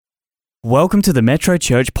Welcome to the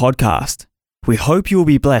Metrochurch podcast. We hope you will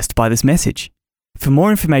be blessed by this message. For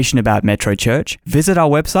more information about Metrochurch, visit our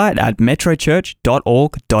website at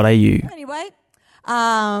metrochurch.org.au. Anyway,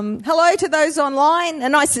 hello to those online,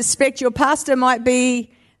 and I suspect your pastor might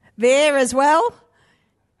be there as well.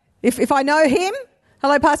 If I know him,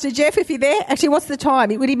 hello, Pastor Jeff, if you're there. Actually, what's the time?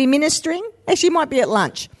 Would he be ministering? Actually, he might be at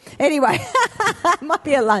lunch. Anyway, might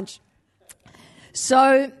be at lunch.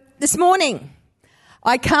 So this morning,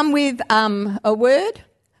 I come with a word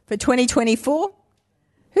for 2024.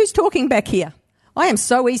 Who's talking back here? I am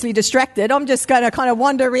so easily distracted. I'm just going to kind of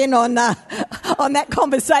wander in on that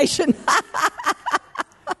conversation.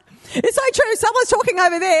 It's so true. Someone's talking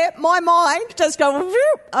over there. My mind just goes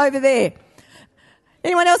whoop, over there.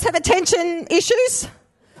 Anyone else have attention issues?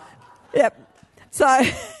 Yep. So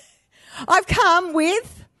I've come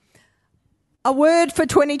with a word for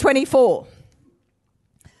 2024.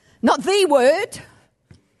 Not the word.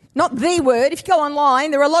 Not the word. If you go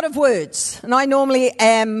online, there are a lot of words. And I normally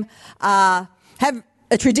have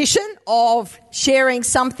a tradition of sharing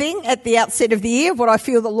something at the outset of the year, of what I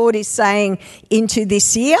feel the Lord is saying into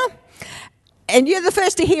this year. And you're the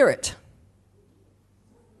first to hear it.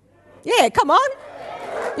 Yeah, come on.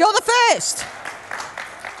 You're the first.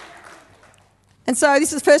 And so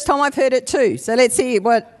this is the first time I've heard it too. So let's see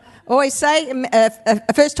what... I always say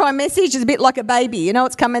a first-time message is a bit like a baby. You know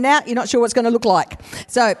it's coming out, you're not sure what it's going to look like.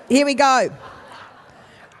 So here we go.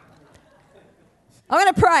 I'm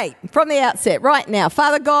going to pray from the outset right now.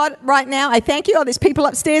 Father God, right now, I thank you. Oh, there's people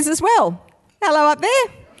upstairs as well. Hello up there.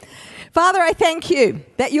 Father, I thank you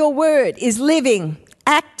that your word is living,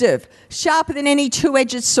 active, sharper than any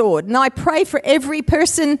two-edged sword. And I pray for every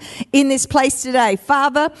person in this place today.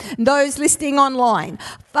 Father, those listening online,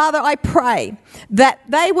 Father, I pray that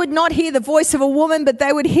they would not hear the voice of a woman, but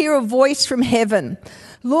they would hear a voice from heaven.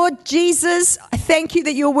 Lord Jesus, I thank you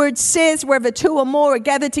that your word says wherever two or more are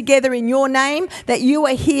gathered together in your name, that you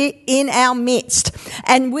are here in our midst.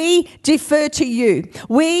 And we defer to you.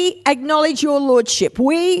 We acknowledge your lordship.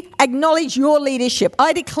 We acknowledge your leadership.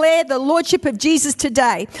 I declare the lordship of Jesus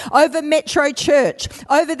today over Metro Church,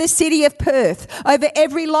 over the city of Perth, over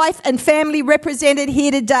every life and family represented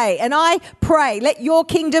here today. And I pray, let your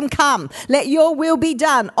kingdom come. Let your will be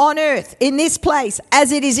done on earth in this place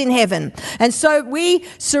as it is in heaven. And so we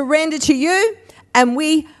surrender to you and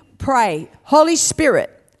we pray, Holy Spirit,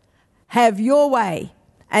 have your way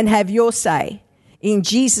and have your say. In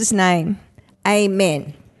Jesus' name,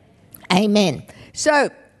 amen. Amen. So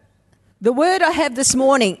the word I have this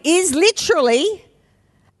morning is literally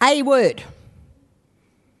a word.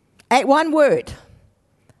 One word.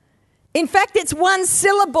 In fact, it's one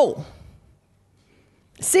syllable.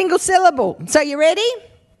 Single syllable. So you ready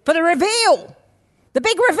for the reveal? The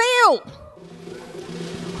big reveal.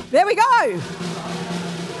 There we go.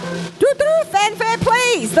 Fanfare,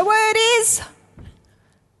 please. The word is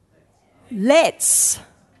let's.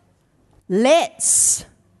 Let's.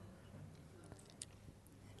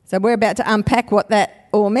 So we're about to unpack what that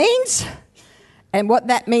all means and what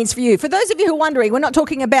that means for you. For those of you who are wondering, we're not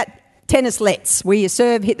talking about tennis lets, where you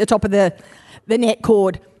serve, hit the top of the net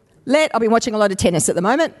cord. I've been watching a lot of tennis at the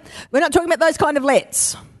moment. We're not talking about those kind of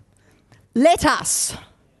lets. Let us.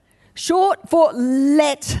 Short for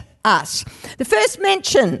let us. The first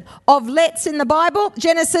mention of let's in the Bible,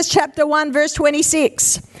 Genesis chapter 1, verse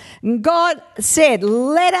 26. God said,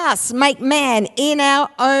 let us make man in our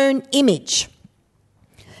own image.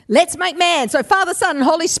 Let's make man. So Father, Son, and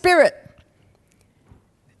Holy Spirit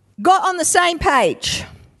got on the same page.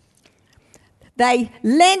 They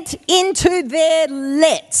lent into their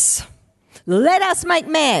let's. Let us make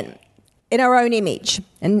man in our own image.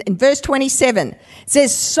 And in verse 27, it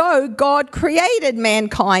says, so God created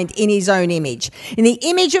mankind in his own image. In the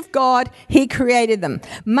image of God, he created them.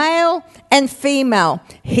 Male and female,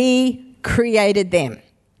 he created them.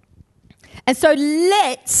 And so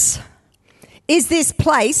let's is this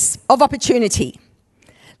place of opportunity.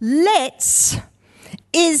 Let's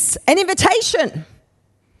is an invitation.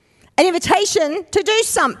 An invitation to do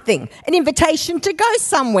something, an invitation to go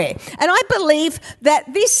somewhere. And I believe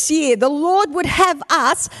that this year the Lord would have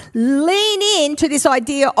us lean into this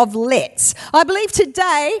idea of let's. I believe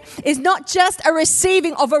today is not just a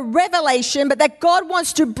receiving of a revelation, but that God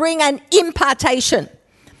wants to bring an impartation.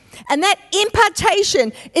 And that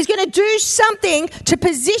impartation is going to do something to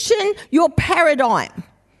position your paradigm.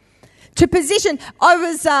 To position, I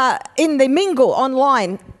was in the mingle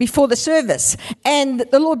online before the service, and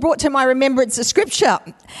the Lord brought to my remembrance a scripture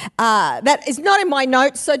that is not in my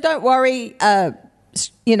notes, so don't worry,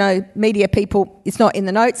 media people, it's not in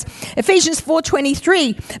the notes. Ephesians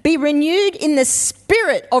 4:23, be renewed in the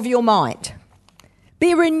spirit of your mind.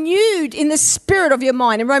 Be renewed in the spirit of your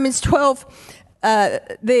mind. In Romans 12,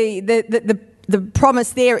 the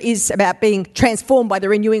promise there is about being transformed by the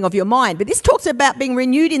renewing of your mind. But this talks about being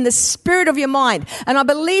renewed in the spirit of your mind. And I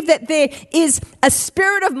believe that there is a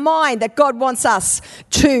spirit of mind that God wants us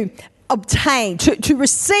to obtain, to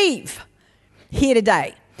receive here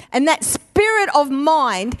today. And that spirit of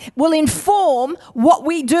mind will inform what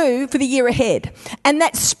we do for the year ahead. And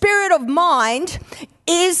that spirit of mind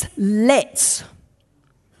is let's.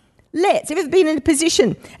 Let's. Have you ever been in a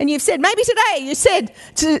position and you've said, maybe today you said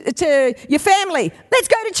to your family, let's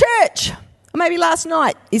go to church. Or maybe last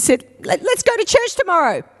night you said, let's go to church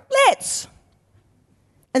tomorrow. Let's.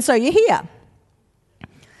 And so you're here.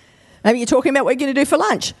 Maybe you're talking about what you're going to do for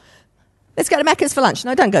lunch. Let's go to Macca's for lunch.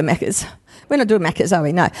 No, don't go Macca's. We're not doing Macca's, are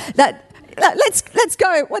we? No. Let's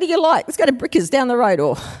go. What do you like? Let's go to Brickers down the road.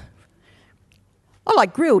 Or I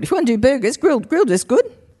like grilled. If you want to do burgers, grilled is good.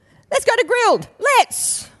 Let's go to grilled.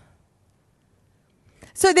 Let's.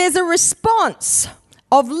 So there's a response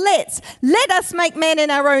of let's. Let us make man in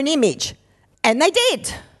our own image. And they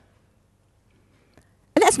did.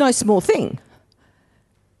 And that's no small thing.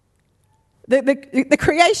 The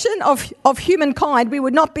creation of humankind, we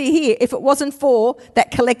would not be here if it wasn't for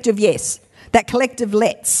that collective yes, that collective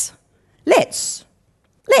let's. Let's.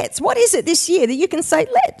 What is it this year that you can say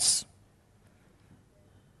let's?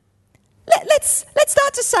 Let's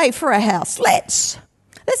start to save for a house. Let's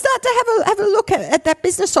start to have a look at that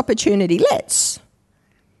business opportunity. Let's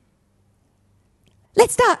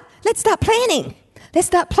start planning. Let's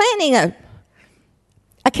start planning a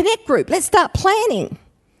connect group. Let's start planning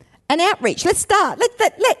an outreach. Let's.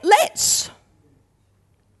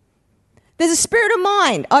 There's a spirit of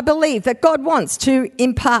mind, I believe, that God wants to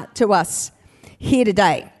impart to us here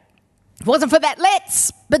today. If it wasn't for that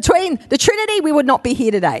let's between the Trinity, we would not be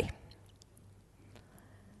here today.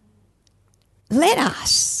 Let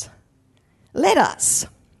us.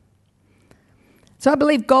 So I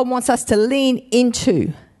believe God wants us to lean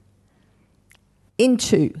into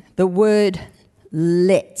the word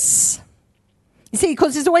let's. You see,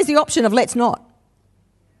 because there's always the option of let's not.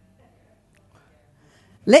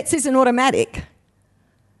 Let's isn't automatic.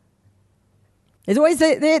 There's always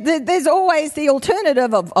the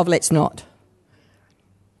alternative of let's not.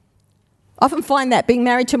 I often find that being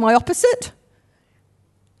married to my opposite,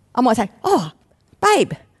 I might say, oh,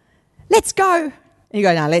 babe, let's go. And you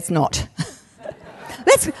go, no, let's not.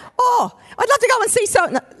 I'd love to go and see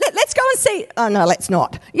something. Let's go and see. Oh, no, let's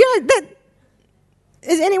not. You know,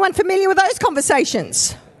 is anyone familiar with those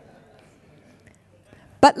conversations?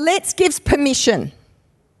 But let's gives permission.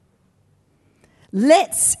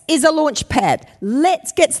 Let's is a launch pad.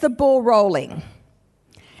 Let's gets the ball rolling.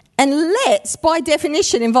 And let's, by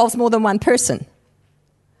definition, involves more than one person.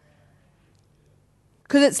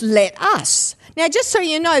 Because it's let us. Now, just so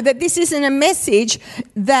you know that this isn't a message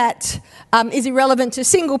that is irrelevant to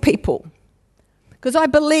single people. Because I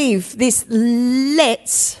believe this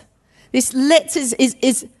let's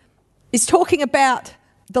is talking about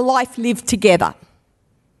the life lived together.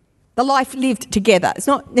 The life lived together. It's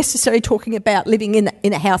not necessarily talking about living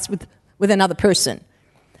in a house with another person.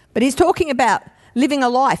 But he's talking about living a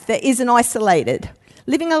life that isn't isolated.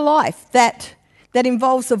 Living a life that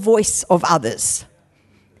involves the voice of others.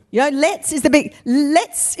 You know, let's is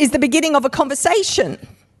the beginning of a conversation.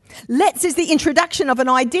 Let's is the introduction of an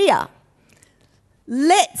idea.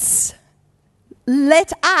 Let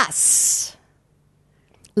us.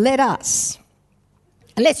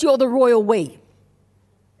 Unless you're the royal we.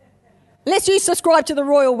 Unless you subscribe to the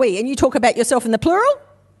royal we and you talk about yourself in the plural.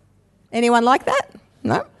 Anyone like that?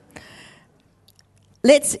 No.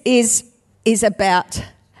 Let's is about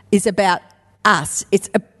us.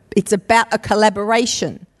 It's about a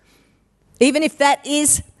collaboration. Even if that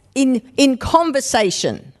is in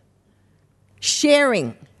conversation,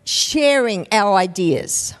 sharing our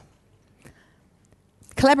ideas.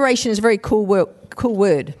 Collaboration is a very cool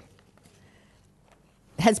word.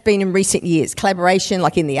 It has been in recent years. Collaboration,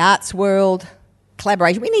 like in the arts world,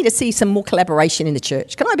 collaboration. We need to see some more collaboration in the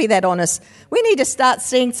church. Can I be that honest? We need to start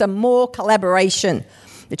seeing some more collaboration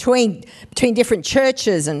between different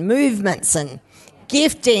churches and movements and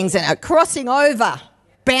giftings and crossing over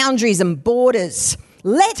boundaries and borders.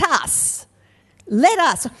 Let us.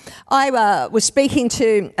 I was speaking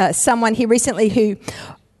to someone here recently who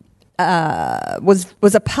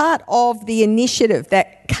was a part of the initiative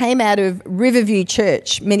that came out of Riverview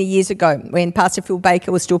Church many years ago when Pastor Phil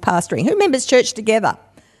Baker was still pastoring. Who remembers Church Together?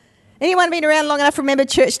 Anyone been around long enough to remember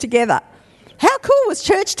Church Together? How cool was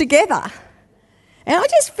Church Together? And I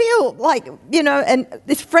just feel like, you know, and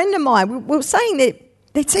this friend of mine, we were saying that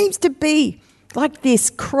there seems to be like this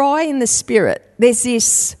cry in the spirit. There's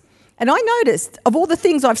this, and I noticed of all the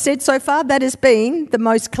things I've said so far, that has been the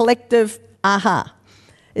most collective aha.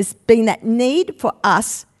 It's been that need for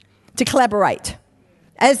us to collaborate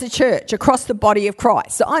as the church across the body of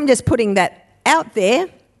Christ. So I'm just putting that out there.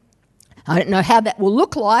 I don't know how that will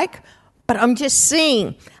look like, but I'm just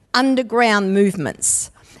seeing underground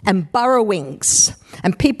movements and burrowings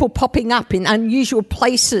and people popping up in unusual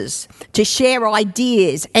places to share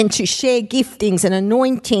ideas and to share giftings and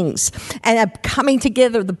anointings and are coming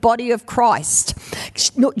together, the body of Christ,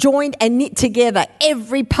 joined and knit together,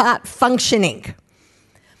 every part functioning.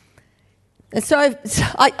 And so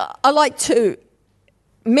I like to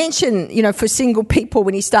mention, for single people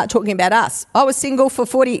when you start talking about us. I was single for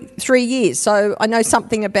 43 years, so I know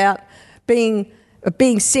something about being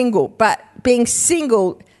single, but being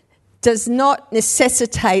single does not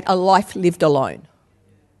necessitate a life lived alone.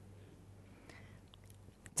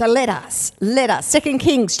 So let us. 2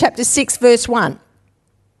 Kings chapter 6 verse 1.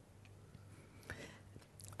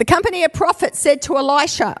 The company of prophets said to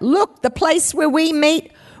Elisha, "Look, the place where we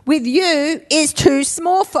meet with you is too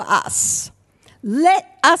small for us.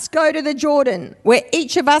 Let us go to the Jordan, where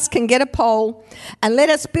each of us can get a pole, and let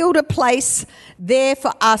us build a place there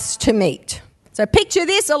for us to meet." So picture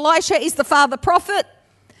this, Elisha is the father prophet.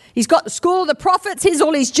 He's got the school of the prophets. Here's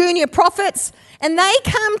all his junior prophets. And they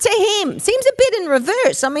come to him. Seems a bit in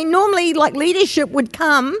reverse. I mean, normally like leadership would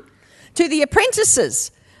come to the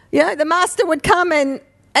apprentices. The master would come and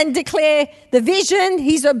declare the vision,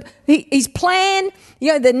 his plan,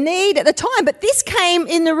 the need at the time. But this came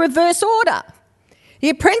in the reverse order. The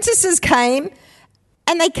apprentices came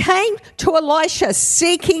and they came to Elisha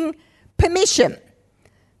seeking permission.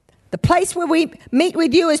 The place where we meet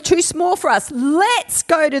with you is too small for us. Let's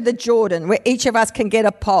go to the Jordan where each of us can get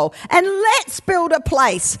a pole, and let's build a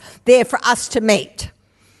place there for us to meet.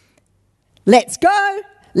 Let's go,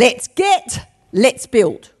 let's get, let's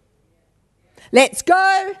build. Let's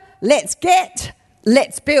go, let's get,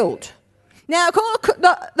 let's build. Now,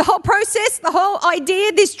 the whole process, the whole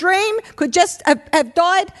idea, this dream could just have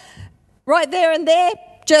died right there and there,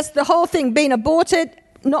 just the whole thing been aborted,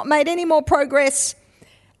 not made any more progress.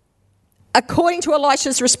 According to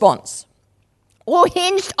Elisha's response, all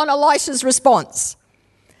hinged on Elisha's response.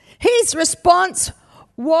 His response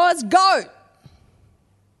was go.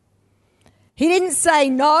 He didn't say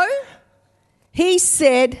no. He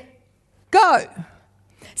said go.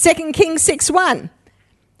 2 Kings 6:1.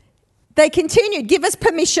 They continued, "Give us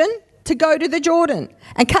permission to go to the Jordan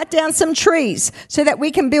and cut down some trees so that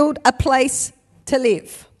we can build a place to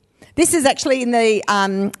live." This is actually in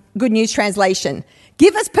the Good News translation.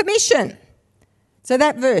 Give us permission. So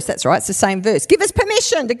that verse, that's right, it's the same verse. Give us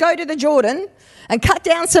permission to go to the Jordan and cut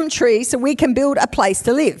down some trees so we can build a place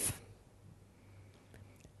to live.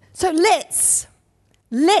 So let's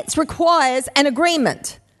requires an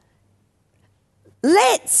agreement.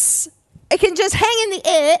 It can just hang in the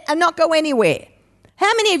air and not go anywhere.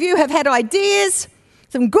 How many of you have had ideas,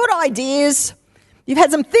 some good ideas, you've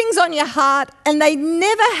had some things on your heart and they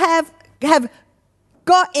never have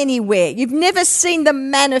got anywhere? You've never seen them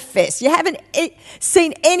manifest. You haven't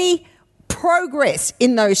seen any progress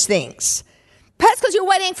in those things. Perhaps because you're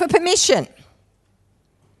waiting for permission.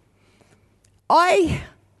 I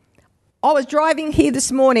was driving here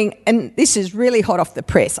this morning, and this is really hot off the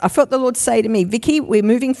press. I felt the Lord say to me, "Vicki, we're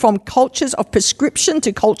moving from cultures of prescription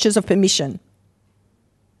to cultures of permission."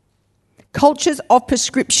 Cultures of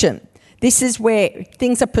prescription. This is where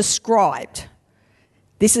things are prescribed.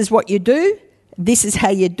 This is what you do. This is how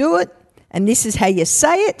you do it, and this is how you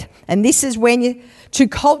say it, and this is to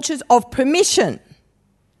cultures of permission.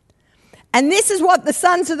 And this is what the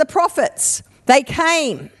sons of the prophets, they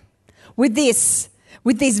came with this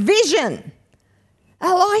vision.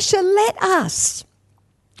 Elisha, let us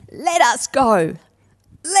go,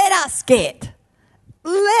 let us get,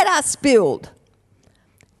 let us build.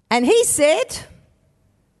 And he said,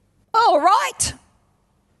 all right.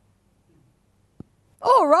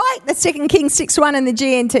 That's 2 Kings 6:1 in the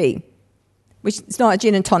GNT, which is not a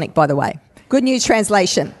gin and tonic, by the way. Good News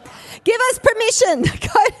translation. Give us permission to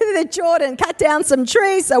go to the Jordan, cut down some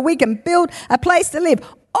trees so we can build a place to live.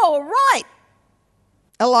 All right,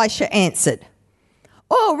 Elisha answered.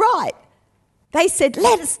 All right. They said,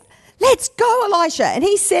 let's go, Elisha. And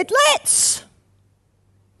he said, let's.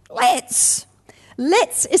 Let's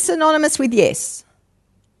is synonymous with yes.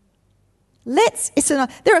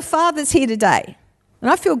 There are fathers here today, and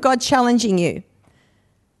I feel God challenging you.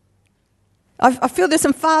 I feel there's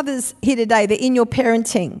some fathers here today that in your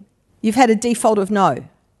parenting, you've had a default of no.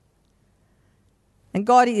 And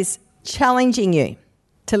God is challenging you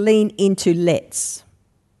to lean into let's.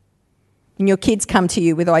 And your kids come to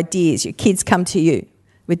you with ideas. Your kids come to you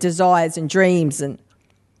with desires and dreams. And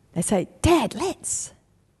they say, Dad, let's.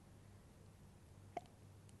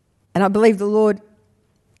 And I believe the Lord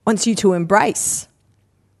wants you to embrace.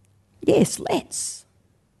 Yes, let's.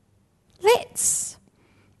 Let's.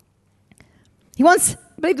 I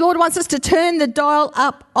believe the Lord wants us to turn the dial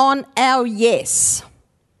up on our yes.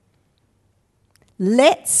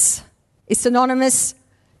 Let's is synonymous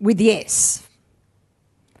with yes.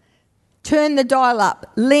 Turn the dial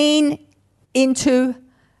up. Lean into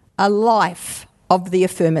a life of the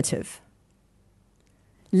affirmative.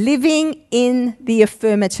 Living in the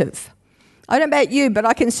affirmative. I don't know about you, but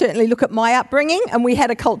I can certainly look at my upbringing, and we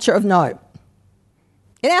had a culture of no.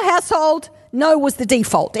 In our household, no was the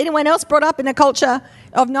default. Anyone else brought up in a culture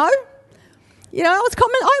of no? You know, it's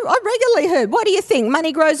common. I regularly heard, what do you think?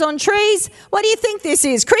 Money grows on trees? What do you think this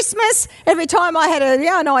is? Christmas? Every time I had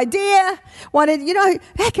an idea, wanted,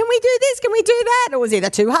 hey, can we do this? Can we do that? It was either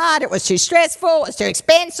too hard, it was too stressful, it was too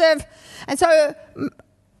expensive. And so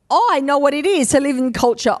I know what it is to live in a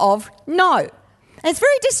culture of no. And it's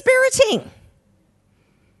very dispiriting.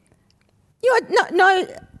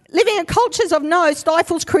 Living in cultures of no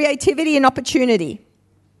stifles creativity and opportunity,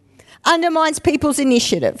 undermines people's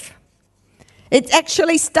initiative. It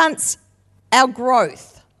actually stunts our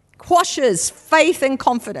growth, quashes faith and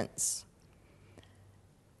confidence.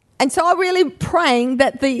 And so I'm really praying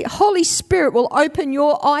that the Holy Spirit will open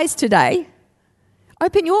your eyes today,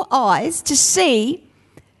 open your eyes to see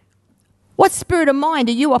what spirit of mind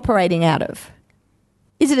are you operating out of.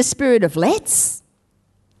 Is it a spirit of let's,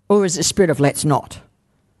 or is it a spirit of let's not?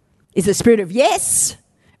 Is it a spirit of yes,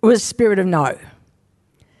 or is it a spirit of no?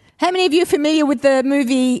 How many of you are familiar with the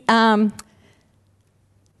movie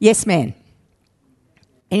Yes Man?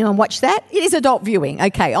 Anyone watch that? It is adult viewing.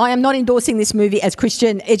 Okay, I am not endorsing this movie as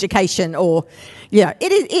Christian education or,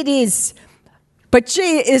 it is. But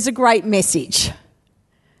gee, it is a great message.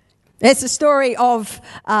 It's a story of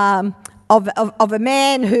a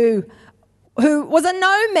man who was a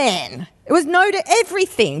no man. It was no to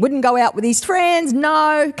everything. Wouldn't go out with his friends.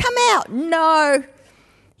 No. Come out. No.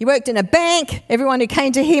 He worked in a bank. Everyone who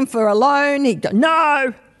came to him for a loan, he'd go,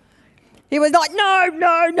 no. He was like,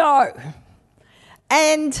 no.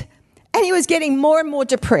 And he was getting more and more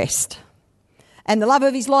depressed. And the love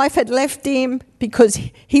of his life had left him because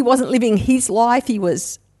he wasn't living his life.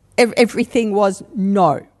 Everything was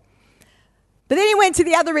no. But then he went to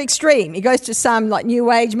the other extreme. He goes to some new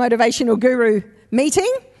age motivational guru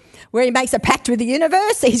meeting where he makes a pact with the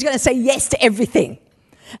universe that he's going to say yes to everything.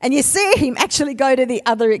 And you see him actually go to the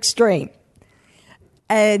other extreme.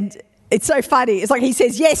 And it's so funny. It's like he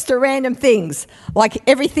says yes to random things, like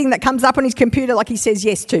everything that comes up on his computer, like he says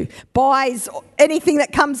yes to. Buys anything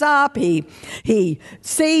that comes up. He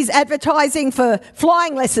sees advertising for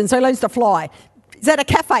flying lessons, so he learns to fly. He's at a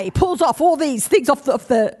cafe. He pulls off all these things off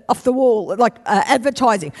the wall, like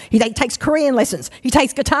advertising. He takes Korean lessons. He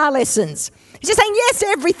takes guitar lessons. He's just saying yes to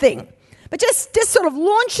everything, but just sort of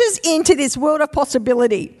launches into this world of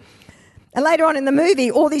possibility. And later on in the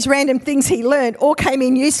movie, all these random things he learned all came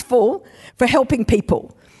in useful for helping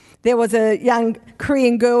people. There was a young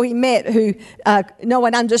Korean girl he met who no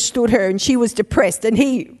one understood her, and she was depressed, and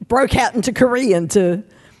he broke out into Korean to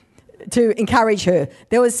encourage her.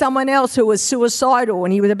 There was someone else who was suicidal,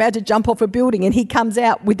 and he was about to jump off a building, and he comes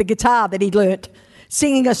out with the guitar that he'd learnt,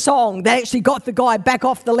 singing a song that actually got the guy back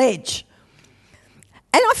off the ledge.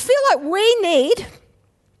 And I feel like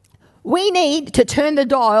we need to turn the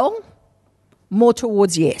dial more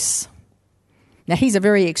towards yes. Now, here's a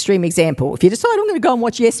very extreme example. If you decide I'm going to go and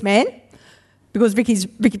watch Yes Man, because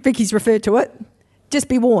Vicky's referred to it, just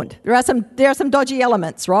be warned. There are some dodgy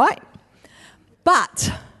elements, right?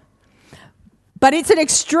 But it's an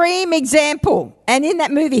extreme example. And in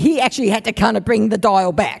that movie, he actually had to kind of bring the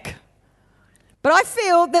dial back. But I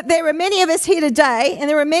feel that there are many of us here today, and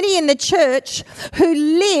there are many in the church who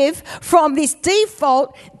live from this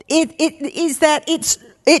default. It's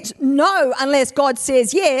no unless God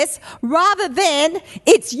says yes, rather than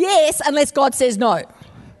it's yes unless God says no.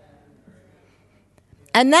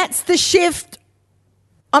 And that's the shift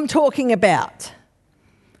I'm talking about.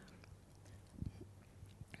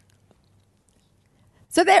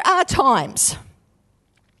 So there are times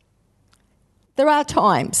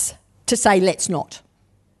to say let's not.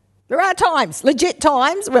 There are times, legit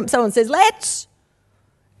times, when someone says let's,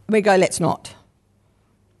 we go let's not.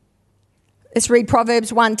 Let's read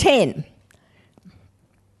Proverbs 1:10.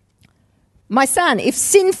 My son, if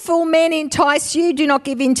sinful men entice you, do not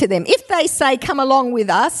give in to them. If they say, come along with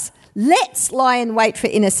us, let's lie in wait for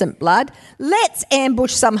innocent blood. Let's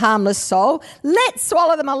ambush some harmless soul. Let's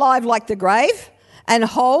swallow them alive like the grave. and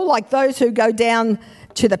whole like those who go down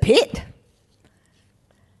to the pit.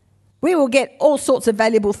 We will get all sorts of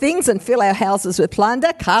valuable things and fill our houses with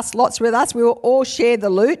plunder, cast lots with us. We will all share the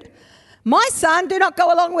loot. My son, do not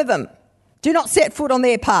go along with them. Do not set foot on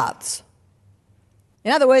their paths.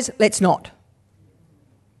 In other words, let's not.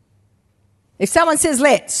 If someone says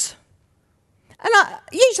let's, and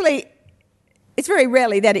usually it's very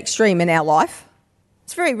rarely that extreme in our life.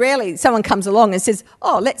 It's very rarely someone comes along and says,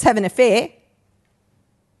 oh, let's have an affair.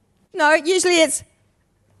 No, usually it's,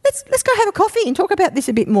 let's go have a coffee and talk about this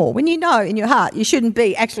a bit more. When you know in your heart you shouldn't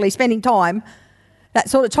be actually spending time, that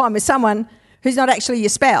sort of time with someone who's not actually your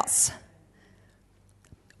spouse.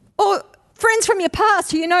 Or friends from your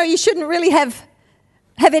past who you know you shouldn't really have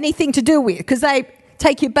anything to do with because they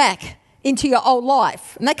take you back into your old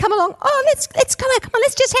life. And they come along, oh, let's go out, come on,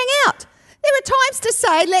 let's just hang out. There are times to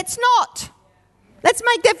say, let's not. Let's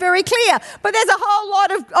make that very clear. But there's a whole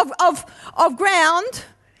lot of ground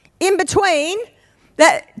in between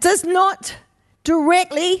that does not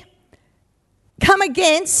directly come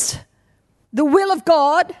against the will of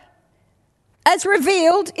God as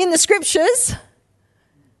revealed in the scriptures.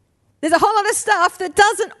 There's a whole lot of stuff that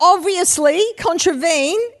doesn't obviously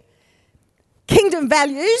contravene kingdom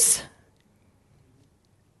values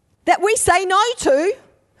that we say no to.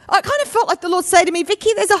 I kind of felt like the Lord say to me, Vicki,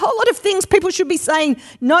 there's a whole lot of things people should be saying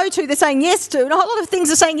no to, they're saying yes to, and a whole lot of things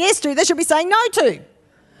they're saying yes to, they should be saying no to. And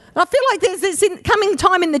I feel like there's this coming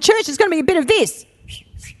time in the church, there's going to be a bit of this.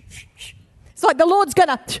 It's like the Lord's going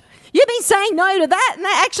to, you've been saying no to that, and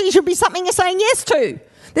that actually should be something you're saying yes to.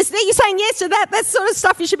 You're saying yes to that, that sort of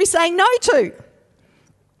stuff you should be saying no to.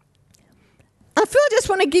 I feel I just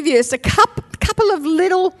want to give you just a couple of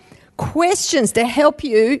little questions to help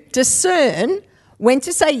you discern when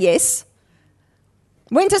to say yes,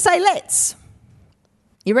 when to say let's.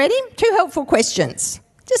 You ready? 2 helpful questions.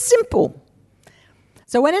 Just simple.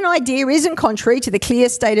 So when an idea isn't contrary to the clear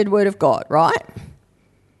stated word of God, right?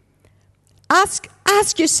 Ask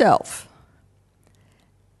yourself,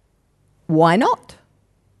 why not?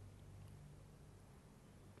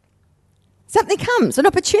 Something comes, an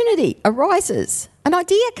opportunity arises, an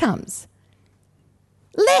idea comes.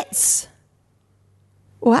 Let's.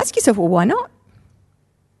 Well, ask yourself, well, why not?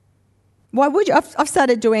 Why would you? I've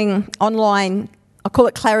started doing online, I call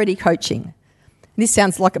it clarity coaching. This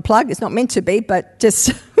sounds like a plug. It's not meant to be, but just,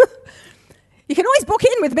 you can always book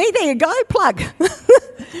in with me. There you go, plug.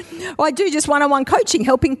 Well, I do just one-on-one coaching,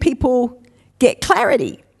 helping people get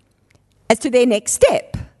clarity as to their next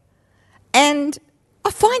step. And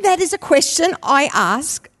I find that is a question I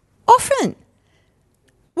ask often.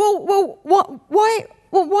 Why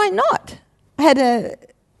not? I had an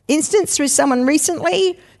instance through someone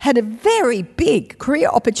recently, had a very big career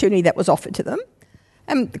opportunity that was offered to them.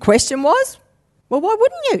 And the question was, well, why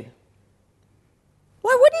wouldn't you?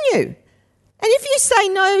 Why wouldn't you? And if you say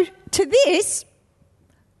no to this,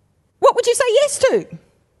 what would you say yes to?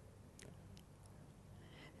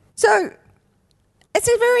 So it's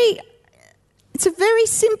a very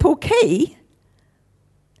simple key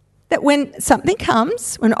that when something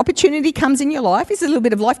comes, when an opportunity comes in your life, this is a little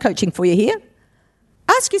bit of life coaching for you here,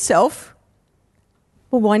 ask yourself,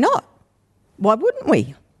 well, why not? Why wouldn't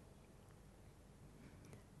we?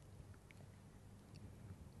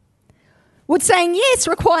 Would saying yes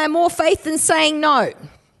require more faith than saying no?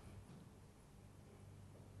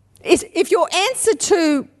 If your answer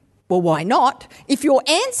to, well, why not? If your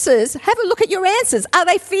answers, have a look at your answers. Are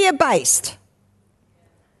they fear-based?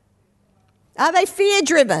 Are they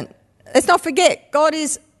fear-driven? Let's not forget, God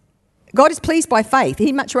is pleased by faith.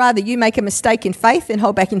 He'd much rather you make a mistake in faith than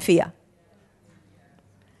hold back in fear.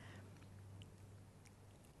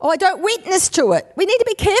 Oh, I don't witness to it. We need to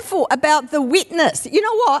be careful about the witness. You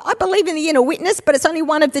know what? I believe in the inner witness, but it's only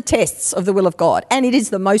one of the tests of the will of God. And it is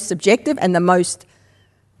the most subjective and the most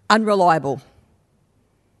unreliable.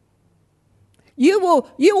 You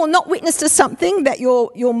will not witness to something that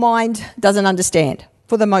your mind doesn't understand,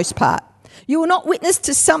 for the most part. You will not witness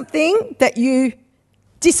to something that you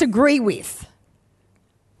disagree with,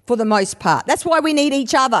 for the most part. That's why we need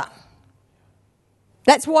each other.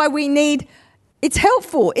 That's why it's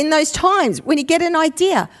helpful in those times when you get an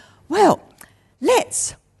idea. Well,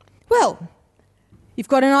 you've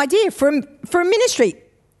got an idea for a ministry.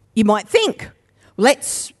 You might think,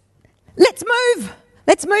 let's move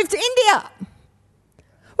to India.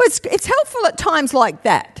 Well, it's helpful at times like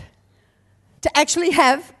that to actually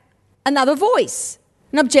have another voice,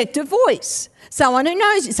 an objective voice, someone who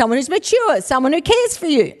knows you, someone who's mature, someone who cares for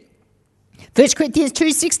you. 1 Corinthians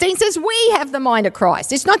 2:16 says we have the mind of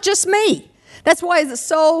Christ. It's not just me. That's why the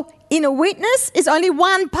sole inner witness is only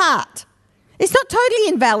one part. It's not totally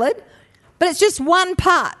invalid, But it's just one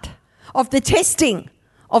part of the testing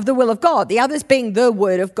of the will of God. The others being the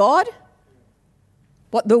Word of God,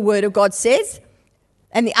 what the Word of God says,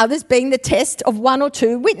 and the others being the test of one or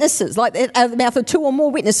two witnesses, like out of the mouth of two or more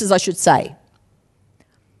witnesses, I should say.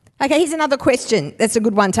 Okay, here's another question. That's a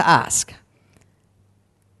good one to ask.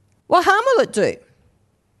 What harm will it do?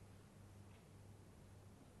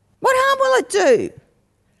 What harm will it do?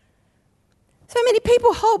 So many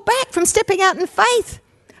people hold back from stepping out in faith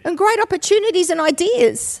and great opportunities and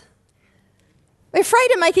ideas. They're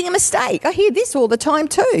afraid of making a mistake. I hear this all the time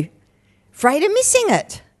too. Afraid of missing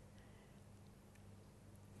it.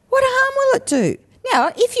 What harm will it do?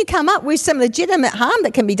 Now, if you come up with some legitimate harm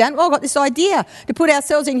that can be done, well, I've got this idea to put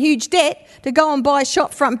ourselves in huge debt to go and buy a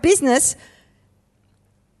shopfront business.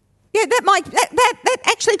 Yeah, that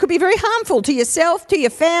actually could be very harmful to yourself, to your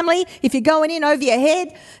family. If you're going in over your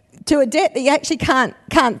head to a debt that you actually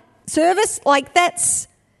can't service, like that's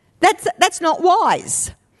not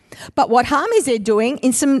wise. But what harm is there doing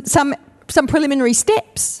in some preliminary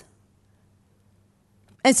steps?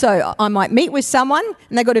 And so I might meet with someone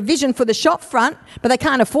and they've got a vision for the shop front, but they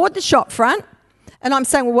can't afford the shop front. And I'm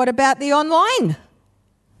saying, well, what about the online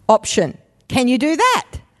option? Can you do that?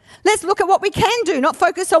 Let's look at what we can do, not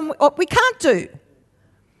focus on what we can't do.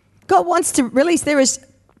 God wants to release, there is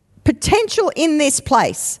potential in this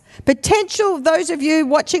place. Potential, those of you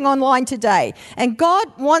watching online today. And God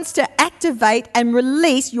wants to activate and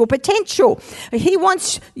release your potential. He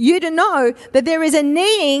wants you to know that there is a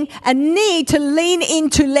need to lean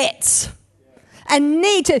into let's.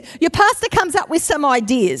 Your pastor comes up with some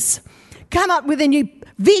ideas. Come up with a new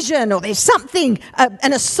vision, or there's something,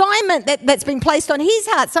 an assignment that's been placed on his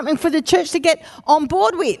heart, something for the church to get on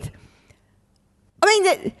board with. I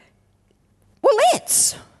mean,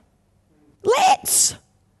 let's.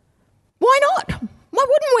 Why not? Why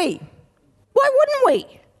wouldn't we? What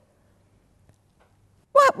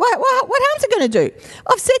harm's it going to do?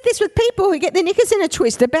 I've said this with people who get their knickers in a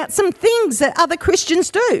twist about some things that other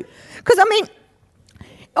Christians do. Because, I mean,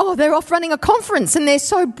 they're off running a conference and they're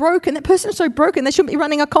so broken. That person is so broken, they shouldn't be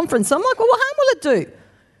running a conference. I'm like, well, what harm will it do?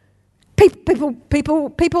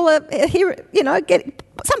 People are here,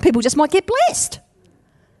 some people just might get blessed.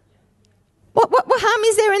 What harm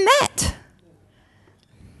is there in that?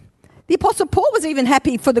 The Apostle Paul was even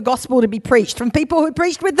happy for the gospel to be preached from people who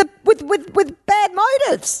preached with bad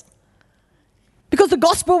motives, because the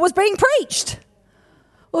gospel was being preached.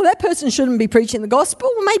 Well, that person shouldn't be preaching the gospel.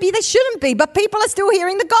 Well, maybe they shouldn't be, but people are still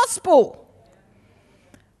hearing the gospel.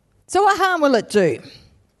 So what harm will it do?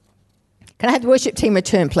 Can I have the worship team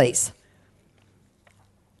return, please?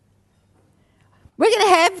 We're going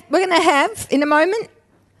to have in a moment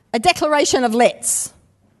a declaration of let's.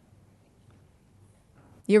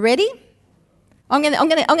 You ready? I'm going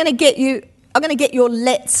to get your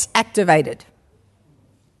let's activated.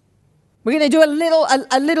 We're going to do a little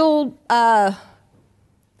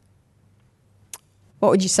what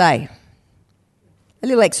would you say? A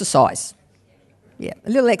little exercise. Yeah, a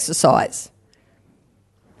little exercise.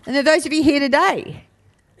 And there are those of you here today,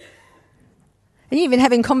 and you're even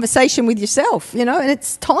having conversation with yourself, and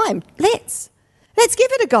it's time. Let's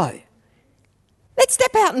give it a go. Let's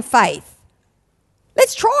step out in faith.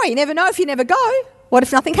 Let's try. You never know if you never go. What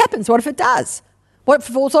if nothing happens? What if it does? What if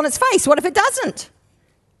it falls on its face? What if it doesn't?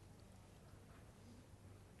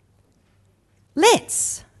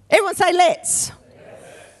 Let's. Everyone say let's.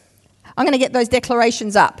 I'm going to get those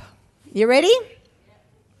declarations up. You ready?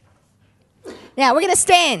 Now, we're going to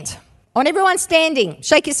stand. I want everyone standing.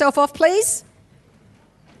 Shake yourself off, please.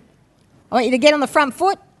 I want you to get on the front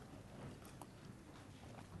foot.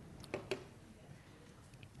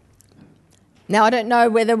 Now, I don't know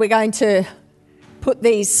whether we're going to put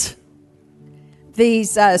these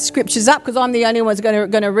scriptures up, because I'm the only one who's going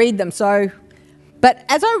to read them. But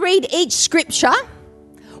as I read each scripture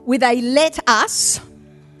with a let us,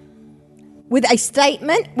 with a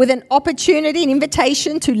statement, with an opportunity, an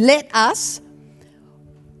invitation to let us,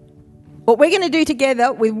 what we're going to do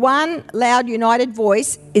together with one loud, united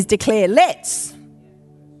voice is declare let's.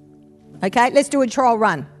 Okay, let's do a trial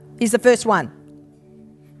run. Here's the first one.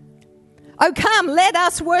 Oh, come, let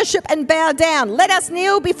us worship and bow down. Let us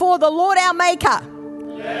kneel before the Lord our Maker.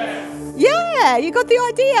 Yes. Yeah, you got the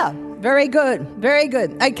idea. Very good, very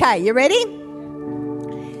good. Okay, you ready?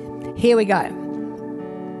 Here we go.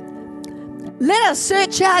 Let us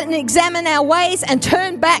search out and examine our ways and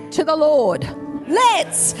turn back to the Lord.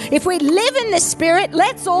 If we live in the Spirit,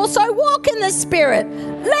 let's also walk in the Spirit.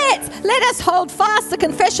 Let us hold fast the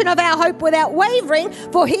confession of our hope without wavering,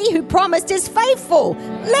 for he who promised is faithful.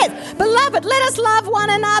 Beloved, let us love one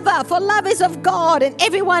another, for love is of God, and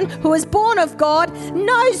everyone who is born of God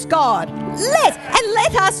knows God.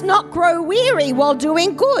 Let us not grow weary while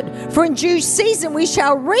doing good, for in due season we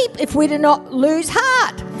shall reap if we do not lose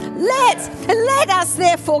heart. Let us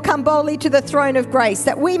therefore come boldly to the throne of grace,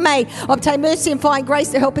 that we may obtain mercy and find grace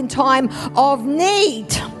to help in time of need.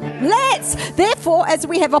 Therefore, as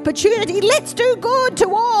we have opportunity, let's do good to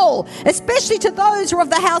all, especially to those who are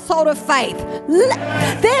of the household of faith.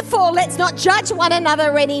 Therefore, let's not judge one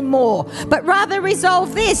another anymore, but rather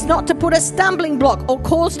resolve this, not to put a stumbling block or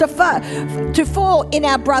cause to fall in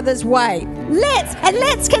our brother's way.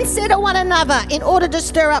 Let's consider one another in order to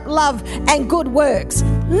stir up love and good works.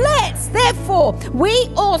 Therefore, we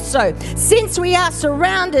also, since we are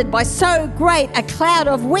surrounded by so great a cloud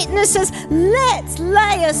of witnesses, let's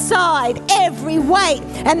lay aside every weight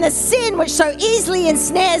and the sin which so easily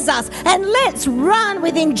ensnares us, and let's run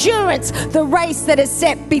with endurance the race that is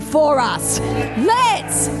set before us.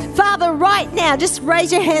 Father, right now, just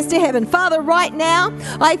raise your hands to heaven. Father, right now,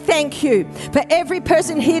 I thank you for every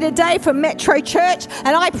person here today from Metro Church,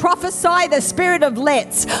 and I prophesy the spirit of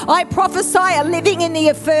let's. I prophesy a living in the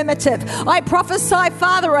affirmative. I prophesy,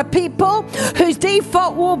 Father, a people whose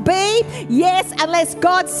default will be yes unless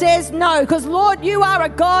God says no, because Lord, you are a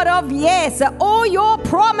God of yes. All your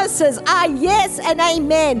promises are yes and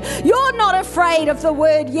amen. You're not afraid of the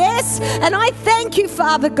word yes, and I thank you,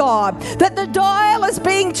 Father God, that the dial is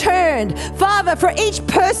being turned, Father, for each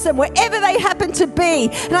person wherever they happen to be.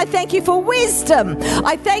 And I thank you for wisdom.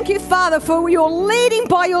 I thank you, Father, for your leading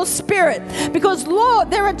by your Spirit, because Lord,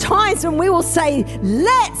 there are times when we will say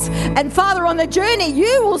let's, and Father, on the journey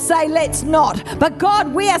you will say let's not. But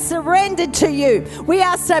God, we are surrendered to you. We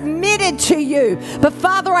are submitted to you. But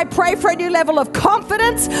Father, I pray for a new level of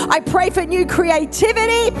confidence. I pray for new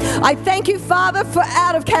creativity. I thank you, Father, for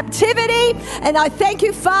out of captivity. And I thank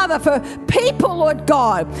you, Father, for people, Lord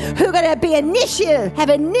God, who are going to be have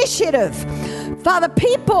initiative. Father,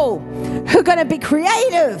 people who are going to be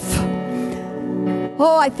creative.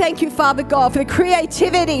 Oh, I thank you, Father God, for the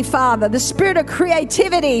creativity, Father, the spirit of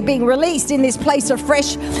creativity being released in this place of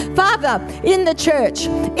fresh. Father, in the church,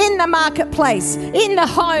 in the marketplace, in the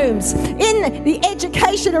homes, in the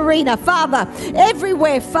education arena, Father,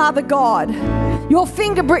 everywhere, Father God, your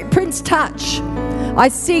fingerprints touch. I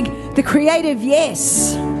see the creative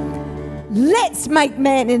yes. Let's make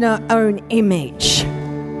man in our own image.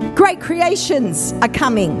 Great creations are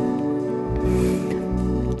coming.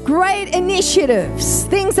 Great initiatives,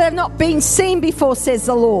 things that have not been seen before, says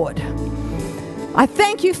the Lord. I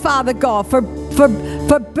thank you, Father God, for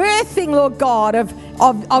birthing, Lord God,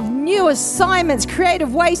 of new assignments,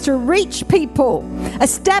 creative ways to reach people.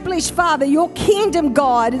 Establish, Father, your kingdom,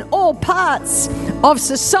 God, in all parts of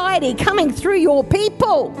society, coming through your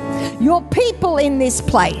people in this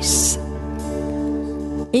place.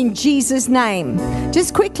 In Jesus' name.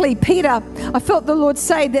 Just quickly, Peter, I felt the Lord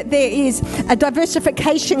say that there is a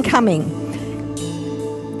diversification coming.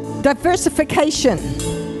 Diversification.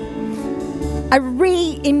 A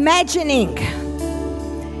reimagining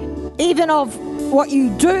even of what you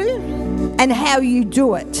do and how you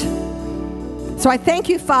do it. So I thank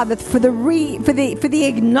you, Father, for the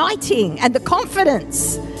igniting and the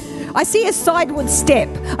confidence. I see a sideward step.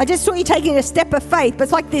 I just saw you taking a step of faith, but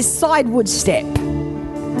it's like this sideward step.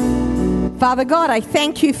 Father God, I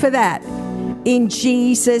thank you for that. In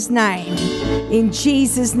Jesus' name. In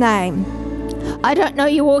Jesus' name. I don't know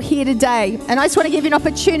you all here today, and I just want to give you an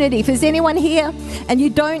opportunity. If there's anyone here and you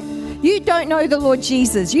don't know the Lord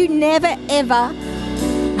Jesus, you never ever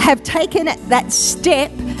have taken that step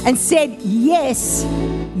and said yes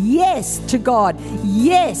to God.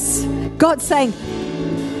 Yes. God's saying,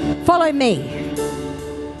 follow me.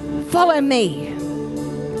 Follow me.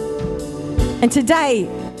 And today,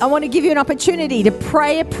 I want to give you an opportunity to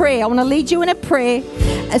pray a prayer. I want to lead you in a prayer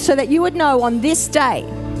so that you would know on this day,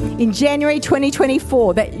 in January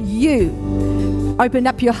 2024, that you opened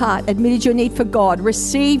up your heart, admitted your need for God,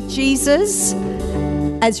 received Jesus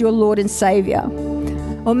as your Lord and Savior.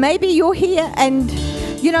 Or maybe you're here and,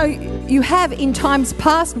 you have in times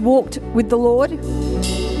past walked with the Lord.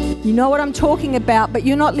 You know what I'm talking about, but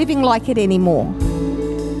you're not living like it anymore.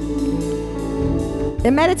 No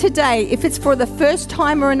matter today, if it's for the first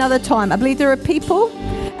time or another time, I believe there are people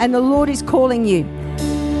and the Lord is calling you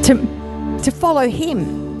to follow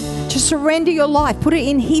Him, to surrender your life, put it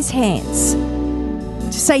in His hands,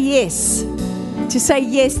 to say yes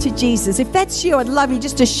to Jesus. If that's you, I'd love you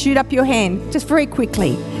just to shoot up your hand, just very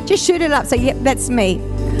quickly. Just shoot it up. Say, yep, that's me.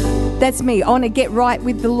 That's me. I want to get right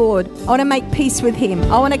with the Lord. I want to make peace with him.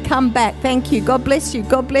 I want to come back. Thank you. God bless you.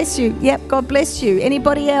 God bless you. Yep, God bless you.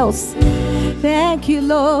 Anybody else? Thank you,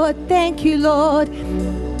 Lord. Thank you, Lord.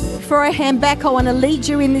 Before I hand back, I want to lead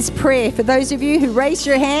you in this prayer. For those of you who raised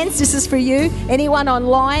your hands, this is for you. Anyone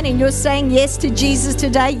online and you're saying yes to Jesus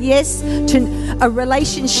today, yes to a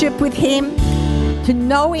relationship with him, to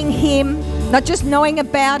knowing him, not just knowing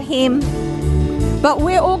about him, but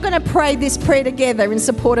we're all going to pray this prayer together in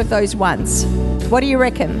support of those ones. What do you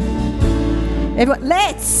reckon? Everyone,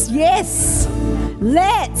 let's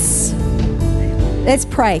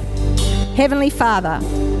pray. Heavenly Father,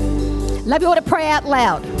 I love you all to pray out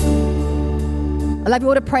loud. I love you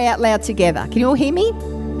all to pray out loud together. Can you all hear me?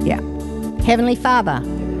 Yeah. Heavenly Father,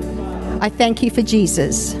 I thank you for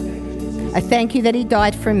Jesus. I thank you that he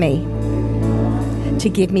died for me to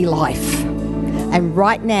give me life. And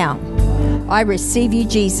right now, I receive you,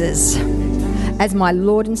 Jesus, as my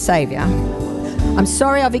Lord and Saviour. I'm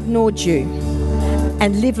sorry I've ignored you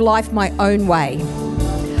and lived life my own way.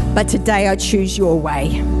 But today I choose your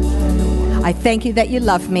way. I thank you that you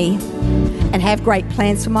love me and have great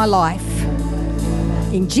plans for my life.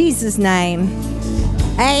 In Jesus' name,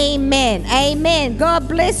 amen. Amen. God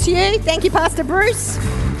bless you. Thank you, Pastor Bruce.